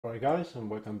Alright guys, and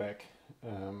welcome back.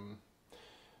 Um,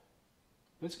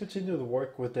 let's continue the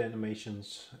work with the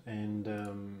animations.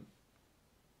 And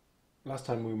last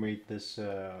time we made this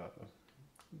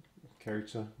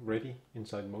character ready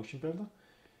inside MotionBuilder.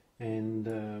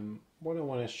 And what I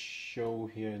want to show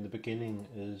here in the beginning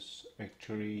is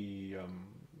actually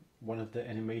one of the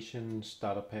animation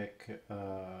starter pack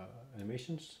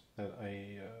animations that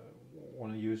I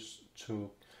want to use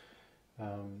to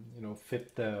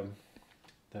fit the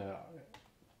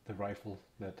the rifle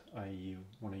that I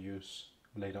want to use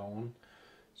later on.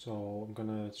 So I'm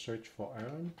gonna search for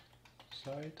iron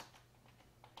sight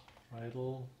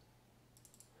idle.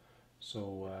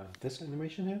 So this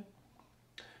animation here,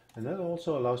 and that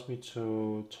also allows me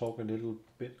to talk a little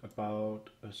bit about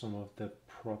some of the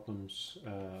problems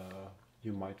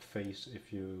you might face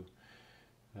if you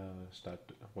start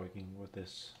working with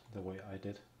this the way I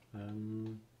did.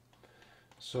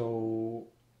 So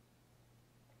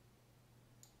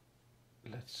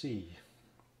let's see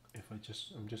if I'm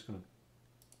just gonna,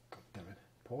 God damn it,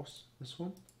 pause this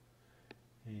one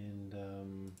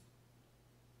and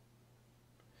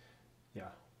yeah,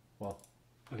 well,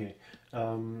 okay.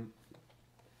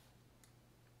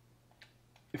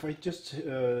 If I just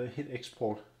hit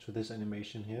export to this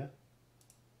animation here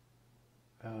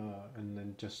and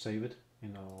then just save it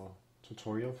in our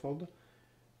tutorial folder.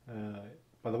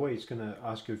 By the way, it's gonna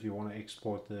ask you if you want to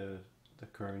export the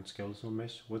current skeletal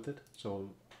mesh with it. So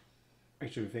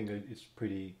actually I think it's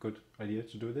pretty good idea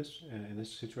to do this in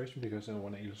this situation because I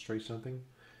want to illustrate something.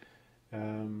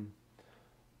 And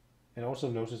also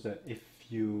notice that if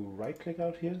you right click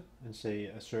out here and say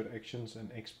assert actions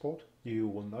and export, you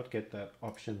will not get that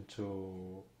option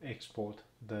to export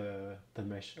the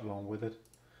mesh along with it.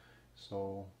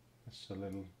 So it's a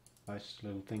nice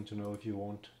little thing to know if you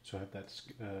want to have that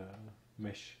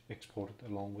mesh exported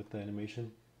along with the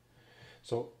animation.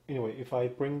 So anyway, if I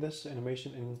bring this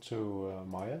animation into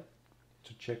Maya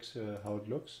to check how it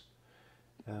looks,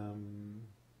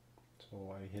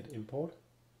 so I hit import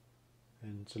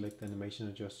and select the animation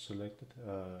I just selected,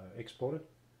 export it.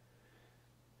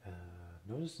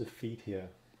 Notice the feet here,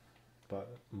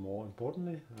 but more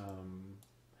importantly,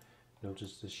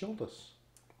 notice the shoulders.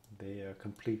 They are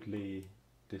completely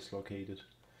dislocated.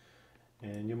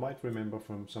 And you might remember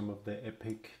from some of the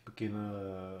epic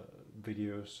beginner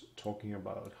videos talking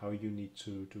about how you need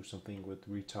to do something with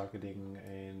retargeting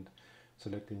and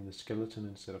selecting the skeleton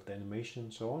instead of the animation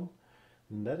and so on.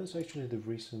 And that is actually the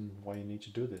reason why you need to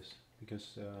do this,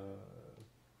 because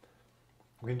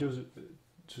we can do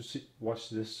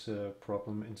watch this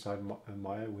problem inside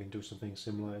Maya. We can do something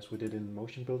similar as we did in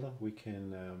MotionBuilder. We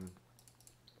can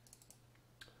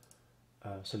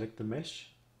select the mesh,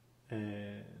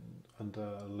 and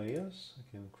under layers I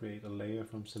can create a layer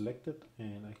from selected,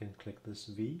 and I can click this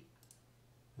V,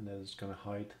 and that is going to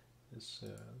hide this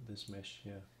this mesh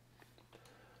here.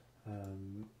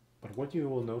 But what you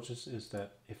will notice is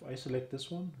that if I select this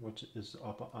one, which is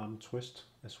upper arm twist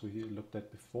as we looked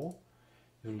at before,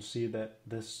 you will see that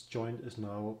this joint is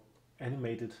now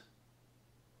animated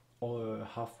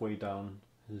halfway down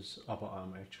his upper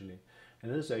arm actually.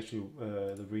 And this is actually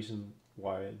the reason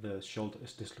why the shoulder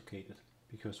is dislocated,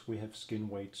 because we have skin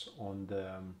weights on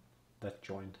the that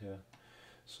joint here.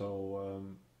 So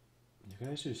you can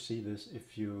actually see this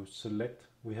if you select,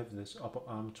 we have this upper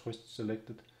arm twist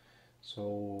selected.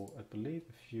 So I believe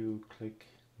if you click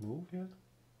move here,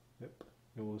 yep,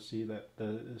 you will see that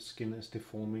the skin is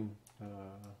deforming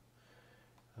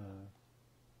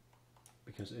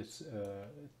because it's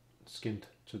skinned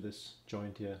to this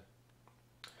joint here.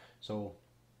 So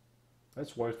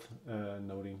that's worth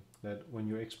noting, that when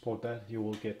you export that, you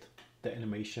will get the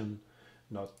animation,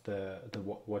 not the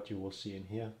what you will see in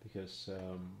here. Because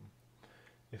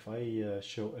if I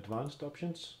show advanced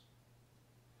options,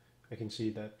 I can see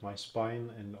that my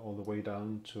spine and all the way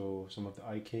down to some of the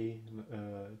IK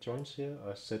joints here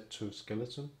are set to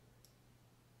skeleton,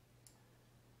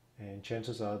 and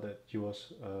chances are that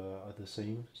yours are the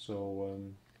same. So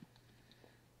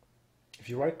if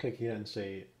you right click here and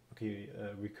say okay,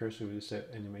 recursively set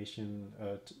animation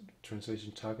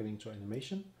translation targeting to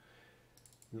animation,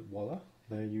 voila,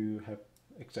 there you have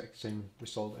exact same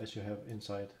result as you have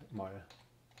inside Maya.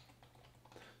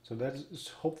 So that is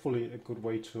hopefully a good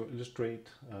way to illustrate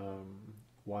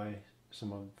why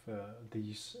some of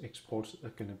these exports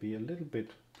are going to be a little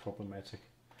bit problematic.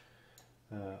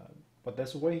 But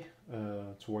there's a way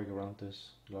to work around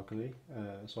this, luckily.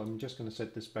 So I'm just going to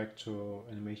set this back to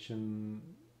animation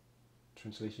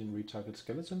translation retarget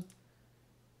skeleton.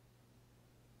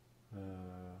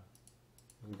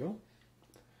 There we go.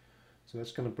 So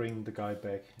that's going to bring the guy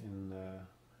back in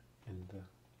the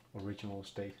original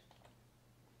state.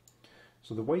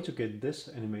 So the way to get this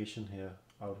animation here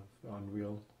out of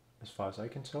Unreal, as far as I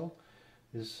can tell,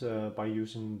 is by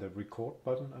using the record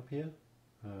button up here.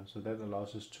 So that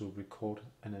allows us to record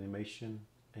an animation,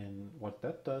 and what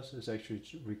that does is actually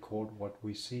to record what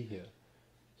we see here.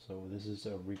 So this is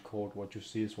a record what you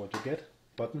see is what you get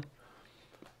button.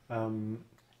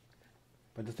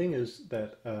 But the thing is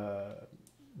that,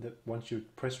 that once you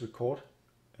press record,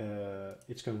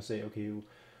 it's going to say, okay,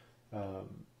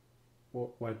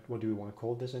 what do you want to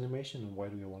call this animation and where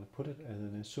do you want to put it?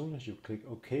 And then as soon as you click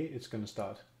OK, it's going to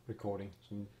start recording.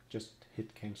 So just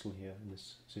hit cancel here in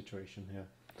this situation here.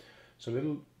 So a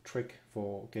little trick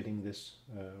for getting this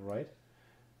right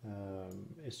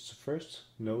is to first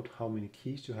note how many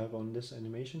keys you have on this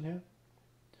animation here,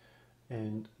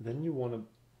 and then you want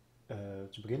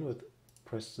to begin with,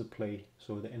 press the play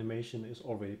so the animation is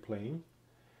already playing,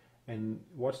 and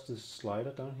watch the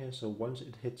slider down here. So once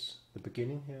it hits the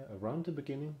beginning here, around the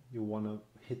beginning, you want to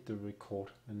hit the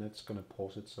record, and that's going to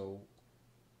pause it. So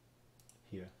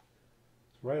here,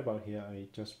 so right about here, I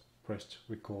just pressed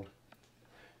record.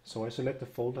 So I select the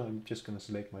folder. I'm just going to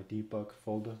select my debug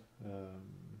folder.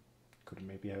 Could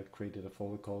maybe have created a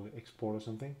folder called export or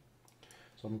something.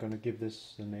 So I'm going to give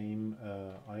this the name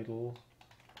idle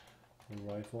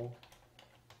rifle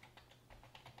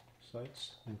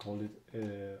sites and call it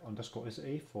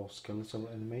 _SA for skeletal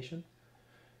animation.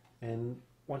 And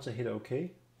once I hit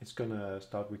OK, it's going to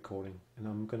start recording, and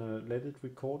I'm going to let it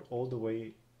record all the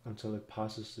way until it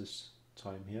passes this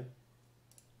time here.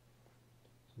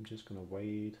 I'm just going to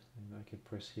wait, and I can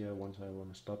press here once I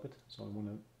want to stop it. So I want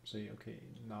to say, okay,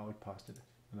 now it passed it,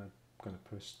 and I'm going to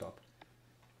press stop.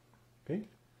 Okay,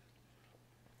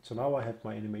 so now I have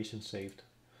my animation saved,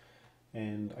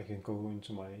 and I can go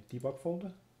into my debug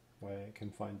folder where I can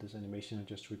find this animation I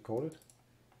just recorded,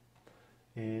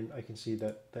 and I can see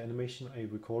that the animation I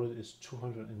recorded is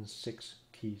 206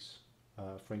 keys,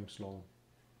 frames long.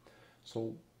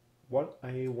 So what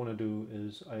I want to do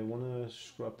is I want to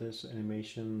scrub this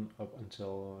animation up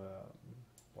until,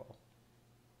 well,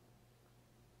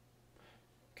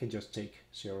 can just take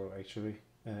 0 actually.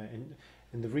 And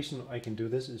the reason I can do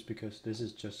this is because this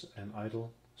is just an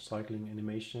idle cycling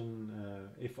animation.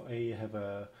 If I have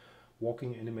a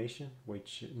walking animation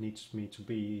which needs me to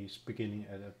be beginning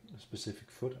at a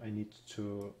specific foot, I need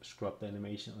to scrub the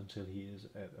animation until he is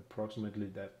at approximately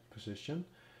that position.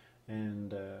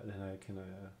 And then I can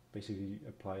basically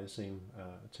apply the same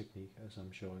technique as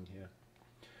I'm showing here.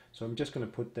 So I'm just going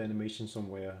to put the animation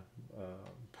somewhere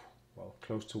well,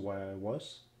 close to where I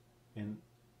was, and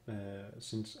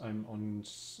since I'm on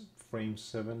frame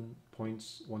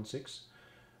 7.16,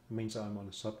 means I'm on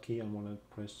a sub key. I want to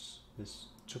press this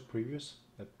to previous.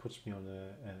 That puts me on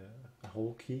a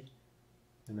whole key,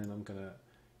 and then I'm gonna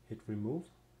hit remove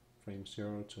frame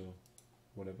 0 to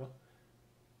whatever.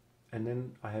 And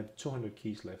then I have 200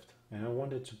 keys left, and I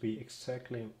want it to be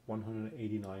exactly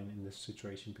 189 in this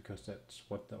situation because that's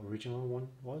what the original one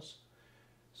was.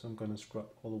 So I'm gonna scrub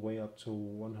all the way up to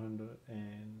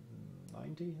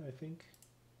 190, I think,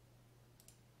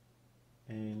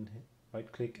 and right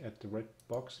click at the red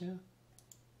box here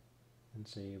and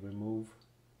say remove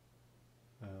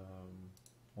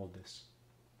all this.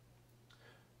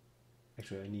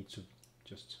 Actually, I need to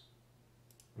just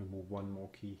remove one more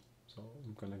key. So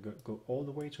I'm gonna go all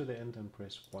the way to the end and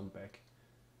press 1 back.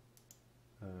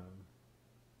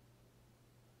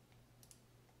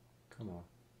 Come on.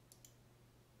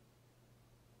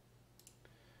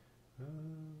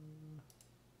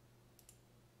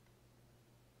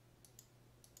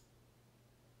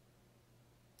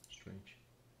 Strange.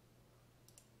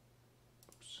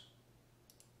 Oops.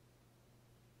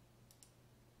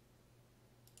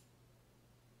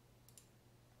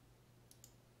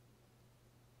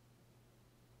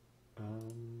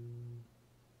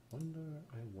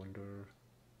 I wonder.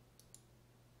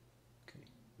 Okay,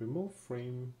 remove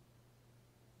frame.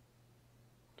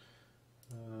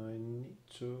 I need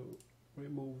to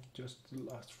remove just the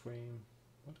last frame.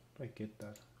 What did I get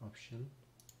that option?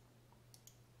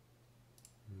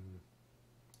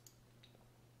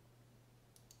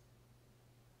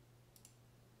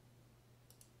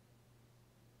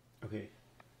 Okay,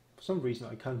 for some reason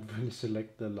I can't really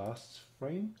select the last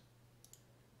frame.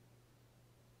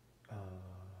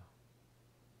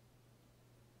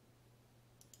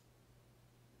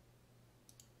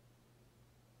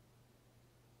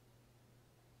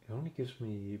 It only gives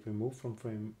me remove from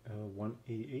frame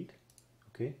 188.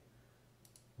 Okay,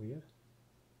 weird.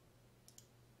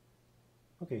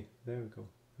 Okay, there we go.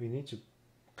 We need to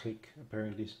click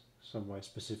apparently somewhere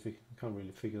specific. I can't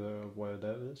really figure out where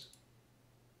that is.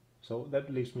 So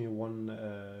that leaves me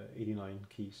 189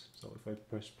 keys. So if I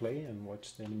press play and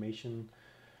watch the animation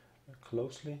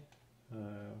closely,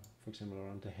 for example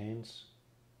around the hands,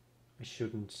 I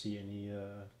shouldn't see any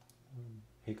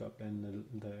hiccup, and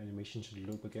the animation should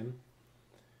loop again.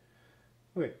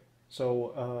 Okay,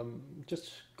 so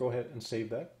just go ahead and save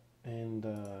that, and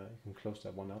you can close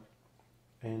that one up.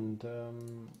 And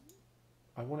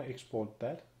I want to export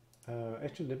that.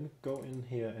 Actually, let me go in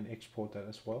here and export that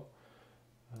as well,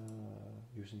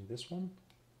 using this one,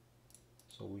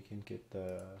 so we can get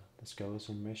the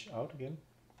skeletal mesh out again.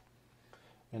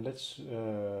 And let's,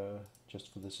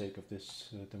 just for the sake of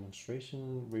this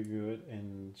demonstration, review it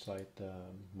inside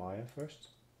Maya first.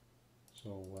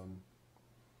 So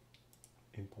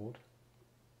import.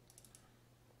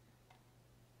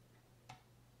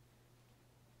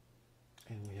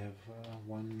 And we have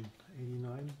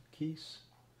 189 keys.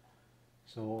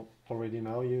 So already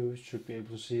now you should be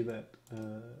able to see that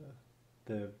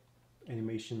the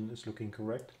animation is looking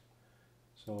correct.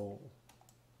 So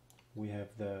we have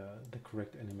the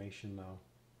correct animation now.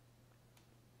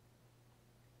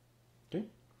 Okay,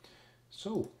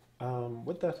 so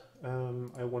with that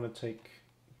I want to take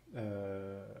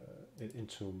it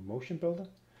into MotionBuilder,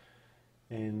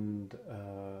 and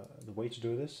the way to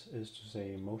do this is to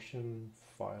say motion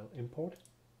file import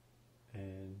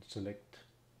and select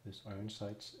this Iron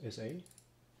Sights SA,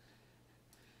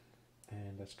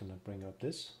 and that's going to bring up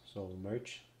this, so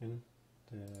merge in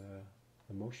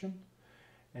the motion,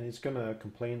 and it's going to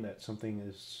complain that something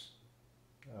is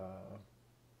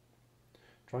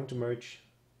trying to merge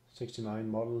 69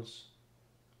 models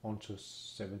onto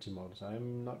 70 models.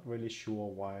 I'm not really sure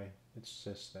why it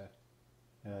says that,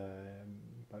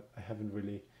 but I haven't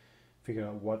really figured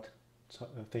out what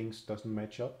things doesn't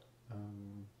match up,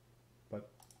 but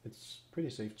it's pretty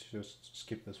safe to just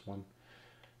skip this one.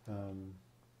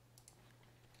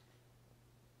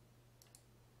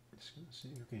 Just gonna see,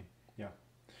 okay, yeah.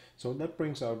 So that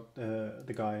brings out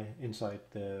the guy inside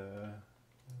the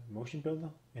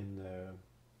MotionBuilder in the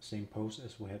same pose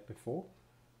as we had before,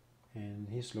 and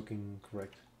he's looking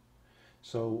correct.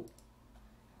 So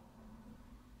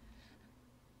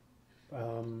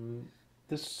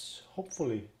this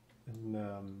hopefully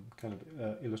kind of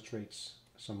illustrates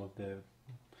some of the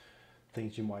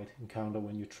things you might encounter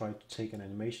when you try to take an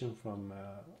animation from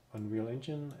Unreal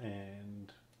Engine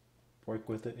and work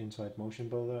with it inside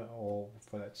MotionBuilder, or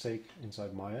for that sake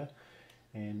inside Maya,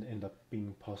 and end up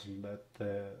being puzzled that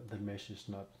the mesh is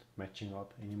not matching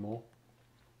up anymore.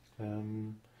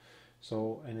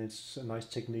 So, and it's a nice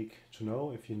technique to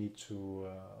know if you need to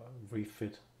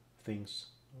refit things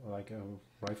like a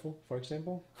rifle, for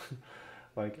example,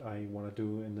 like I want to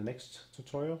do in the next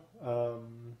tutorial. I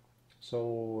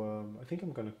think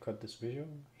I'm gonna cut this video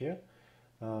here,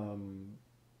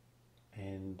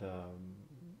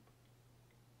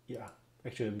 yeah,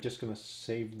 actually I'm just gonna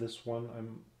save this one.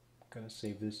 I'm gonna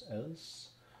save this as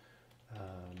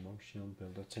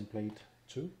MotionBuilder template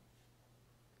 2.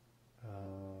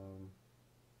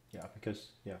 Yeah,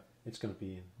 because yeah, it's gonna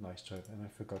be nice to have, and I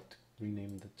forgot to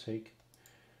rename the take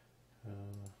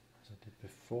as I did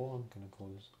before. I'm gonna call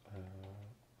this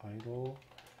idle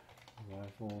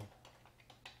rifle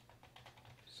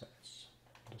sights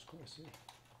 _SA.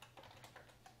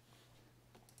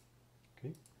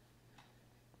 Okay,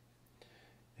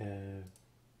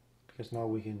 because now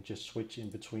we can just switch in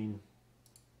between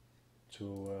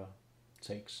two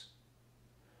takes.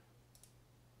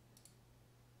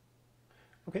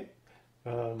 Okay,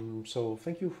 so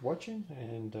thank you for watching,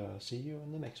 and see you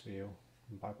in the next video.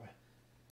 Bye bye.